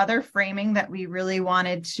was the other framing that we really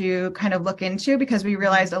wanted to kind of look into, because we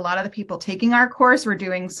realized a lot of the people taking our course were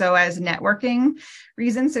doing so as networking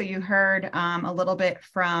reasons. So you heard a little bit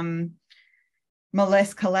from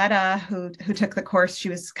Melissa Coletta, who took the course. She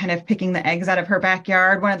was kind of picking the eggs out of her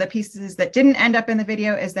backyard. One of the pieces that didn't end up in the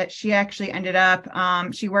video is that she actually ended up,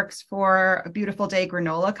 she works for a Beautiful Day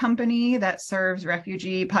granola company that serves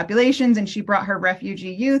refugee populations. And she brought her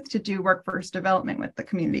refugee youth to do workforce development with the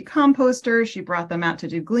community composters. She brought them out to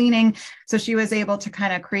do gleaning. So she was able to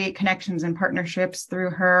kind of create connections and partnerships through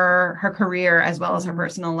her career as well as her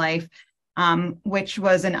personal life. Which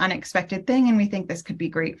was an unexpected thing. And we think this could be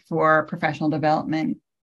great for professional development.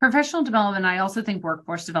 Professional development. I also think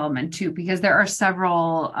workforce development too, because there are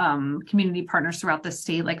several community partners throughout the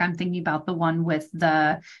state. Like I'm thinking about the one with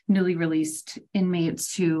the newly released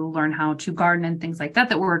inmates to learn how to garden and things like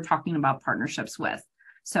that we're talking about partnerships with.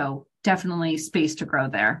 So definitely space to grow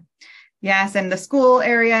there. Yes, and the school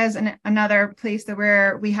area is another place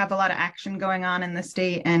where we have a lot of action going on in the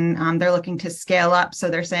state, and they're looking to scale up. So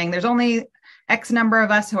they're saying there's only X number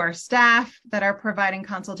of us who are staff that are providing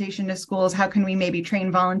consultation to schools. How can we maybe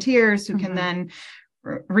train volunteers who can then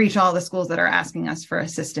reach all the schools that are asking us for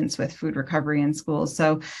assistance with food recovery in schools.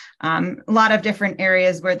 So a lot of different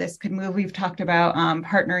areas where this could move. We've talked about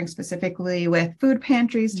partnering specifically with food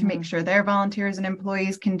pantries to make sure their volunteers and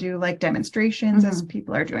employees can do like demonstrations as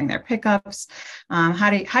people are doing their pickups. How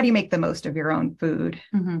do you make the most of your own food?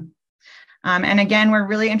 And again, we're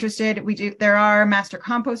really interested. There are master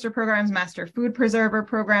composter programs, master food preserver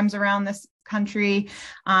programs around this country.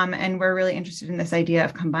 And we're really interested in this idea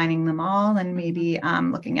of combining them all and maybe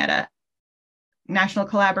looking at a national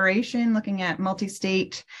collaboration, looking at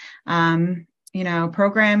multi-state,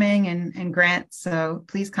 programming and grants. So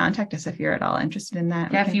please contact us if you're at all interested in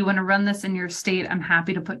that. Yeah, if you want to run this in your state, I'm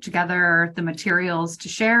happy to put together the materials to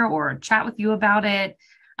share or chat with you about it.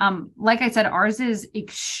 Like I said, ours is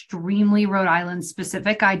extremely Rhode Island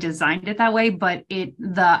specific. I designed it that way, but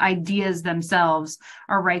the ideas themselves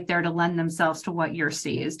are right there to lend themselves to what your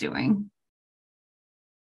state is doing.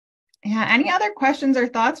 Yeah. Any other questions or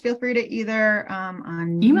thoughts? Feel free to either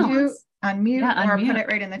unmute or put it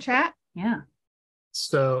right in the chat. Yeah.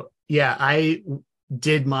 So yeah, I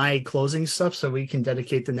did my closing stuff so we can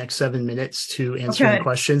dedicate the next 7 minutes to answering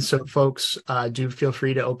questions. So folks, do feel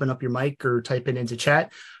free to open up your mic or type it into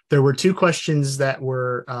chat. There were 2 questions that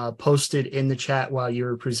were posted in the chat while you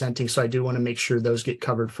were presenting. So I do want to make sure those get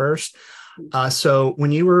covered first. So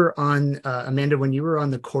when you were on, Amanda, when you were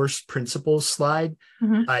on the course principles slide,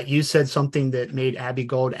 you said something that made Abby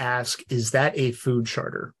Gold ask, is that a food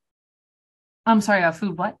charter? I'm sorry, a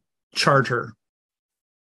food what? Charter.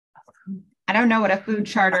 I don't know what a food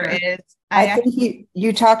charter is. I think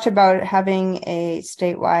you talked about having a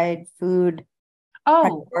statewide food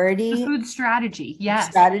priority. Food strategy. Yes.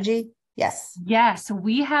 Strategy. Yes. Yes.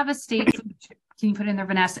 We have a state food. Can you put it in there,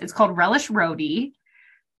 Vanessa? It's called Rhode.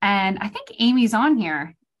 And I think Amy's on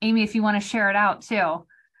here. Amy, if you want to share it out too.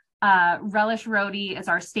 Rhode is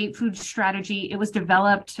our state food strategy. It was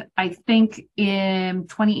developed, I think, in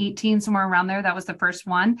 2018, somewhere around there. That was the first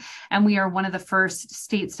one. And we are one of the first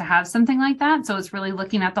states to have something like that. So it's really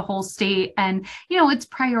looking at the whole state and, its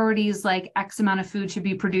priorities, like X amount of food should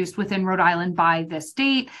be produced within Rhode Island by this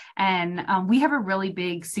date. And we have a really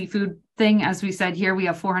big seafood thing. As we said here, we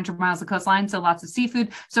have 400 miles of coastline, so lots of seafood.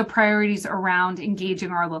 So priorities around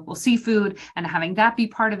engaging our local seafood and having that be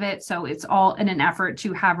part of it. So it's all in an effort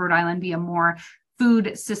to have Rhode Island be a more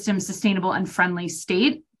food system sustainable and friendly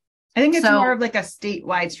state. I think it's more of like a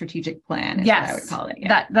statewide strategic plan. Yes, I would call it.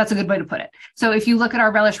 Yeah. That's a good way to put it. So if you look at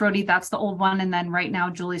our Rhode, that's the old one. And then right now,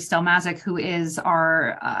 Julie Stelmazik, who is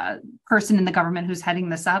our person in the government who's heading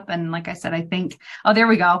this up. And like I said, I think, there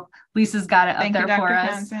we go. Lisa's got it up there for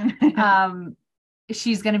us.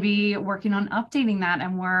 She's going to be working on updating that.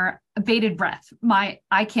 And we're bated breath. I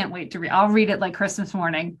can't wait to read. I'll read it like Christmas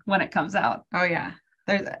morning when it comes out. Oh yeah.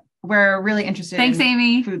 We're really interested in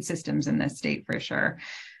Amy. Food systems in this state for sure.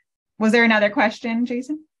 Was there another question,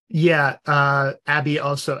 Jason? Yeah. Abby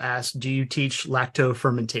also asked, do you teach lacto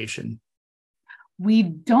fermentation? We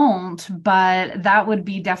don't, but that would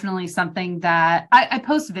be definitely something that I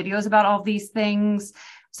post videos about all of these things.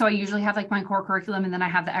 So I usually have like my core curriculum and then I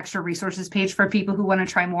have the extra resources page for people who want to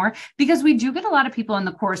try more, because we do get a lot of people in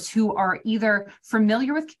the course who are either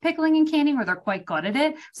familiar with pickling and canning or they're quite good at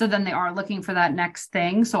it. So then they are looking for that next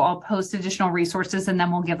thing. So I'll post additional resources and then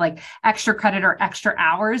we'll give like extra credit or extra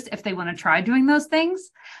hours if they want to try doing those things.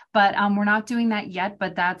 But we're not doing that yet,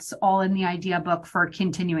 but that's all in the idea book for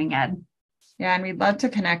continuing ed. Yeah, and we'd love to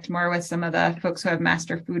connect more with some of the folks who have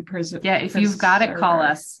master food preservers. Yeah, if you've got it, call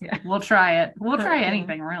us. Yeah. We'll try it. We'll try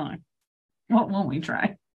anything, really. What won't we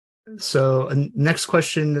try? So next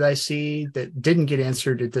question that I see that didn't get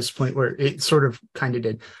answered at this point, where it sort of kind of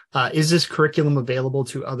did. Is this curriculum available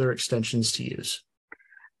to other extensions to use?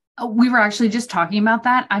 We were actually just talking about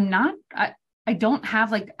that. I don't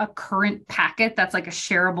have like a current packet that's like a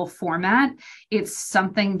shareable format. It's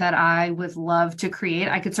something that I would love to create.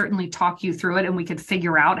 I could certainly talk you through it and we could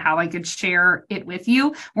figure out how I could share it with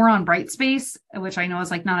you. We're on Brightspace, which I know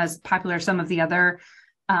is like not as popular as some of the other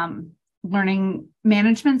learning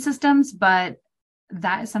management systems, but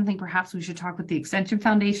that is something perhaps we should talk with the Extension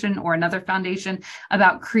Foundation or another foundation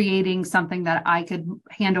about creating something that I could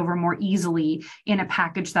hand over more easily in a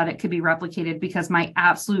package that it could be replicated, because my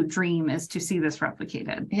absolute dream is to see this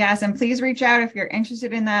replicated. Yes, and please reach out if you're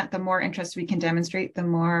interested in that. The more interest we can demonstrate, the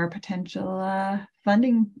more potential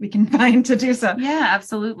funding we can find to do so. Yeah,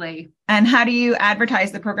 absolutely. And how do you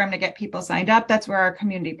advertise the program to get people signed up? That's where our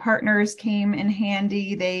community partners came in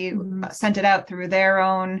handy. They sent it out through their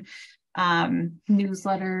own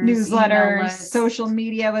newsletters. Social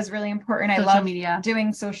media was really important. I love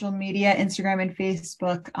doing social media, Instagram and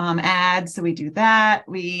Facebook ads. So we do that.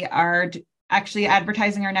 We are actually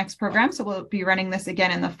advertising our next program. So we'll be running this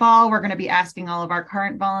again in the fall. We're going to be asking all of our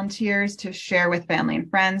current volunteers to share with family and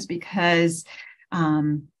friends because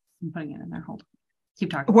I'm putting it in there. Hold.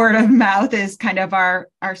 Keep talking. Word of mouth is kind of our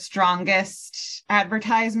strongest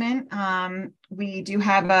advertisement. We do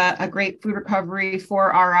have a great food recovery for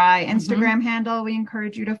RI Instagram handle. We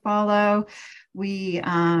encourage you to follow. We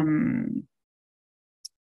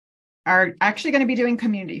are actually going to be doing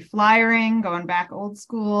community flyering, going back old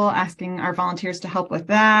school, asking our volunteers to help with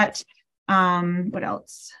that. What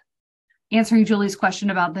else? Answering Julie's question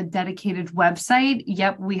about the dedicated website.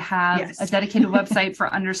 Yep, we have a dedicated website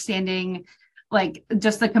for understanding like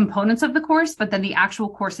just the components of the course, but then the actual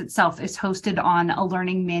course itself is hosted on a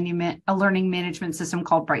learning management system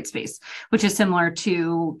called Brightspace, which is similar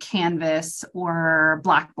to Canvas or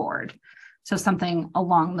Blackboard. So something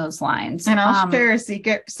along those lines. And I'll share a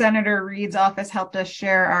secret. Senator Reed's office helped us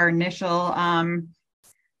share our initial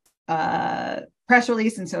press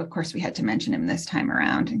release. And so of course we had to mention him this time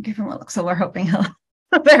around and give him a look. So we're hoping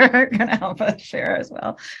they're going to help us share as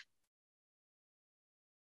well.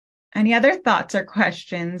 Any other thoughts or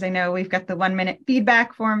questions? I know we've got the 1-minute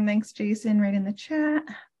feedback form. Thanks, Jason, right in the chat.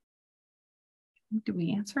 Do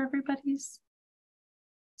we answer everybody's?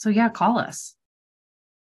 So yeah, call us.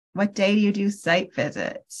 What day do you do site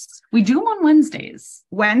visits? We do them on Wednesdays.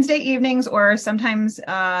 Wednesday evenings or sometimes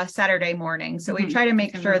Saturday mornings. So we try to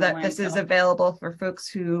make sure that this is available for folks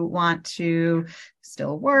who want to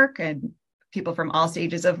still work and people from all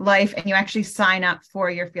stages of life. And you actually sign up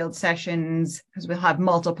for your field sessions because we'll have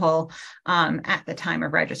multiple at the time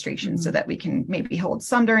of registration so that we can maybe hold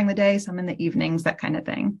some during the day, some in the evenings, that kind of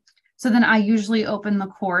thing. So then I usually open the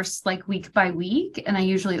course like week by week, and I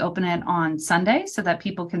usually open it on Sunday so that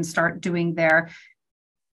people can start doing their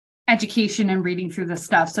education and reading through the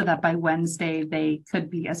stuff so that by Wednesday they could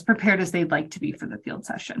be as prepared as they'd like to be for the field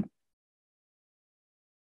session.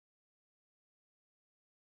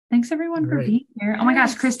 Thanks everyone for being here. Oh my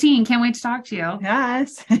gosh, Christine, can't wait to talk to you.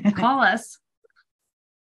 Yes. Call us.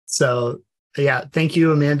 So yeah, thank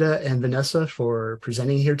you, Amanda and Vanessa, for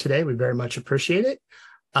presenting here today. We very much appreciate it.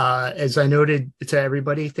 As I noted to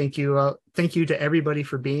everybody, thank you to everybody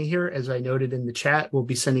for being here. As I noted in the chat, we'll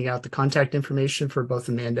be sending out the contact information for both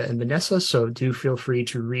Amanda and Vanessa, so do feel free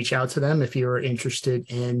to reach out to them if you are interested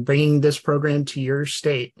in bringing this program to your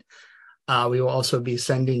state. We will also be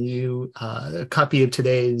sending you a copy of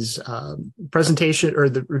today's presentation or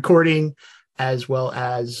the recording, as well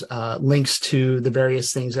as links to the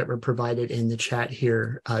various things that were provided in the chat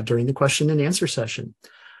here during the question and answer session.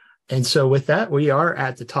 And so with that, we are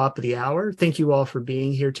at the top of the hour. Thank you all for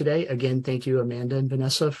being here today. Again, thank you, Amanda and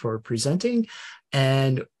Vanessa, for presenting.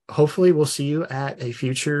 And hopefully we'll see you at a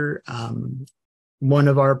future one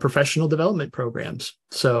of our professional development programs.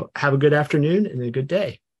 So have a good afternoon and a good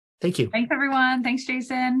day. Thank you. Thanks, everyone. Thanks,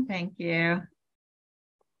 Jason. Thank you.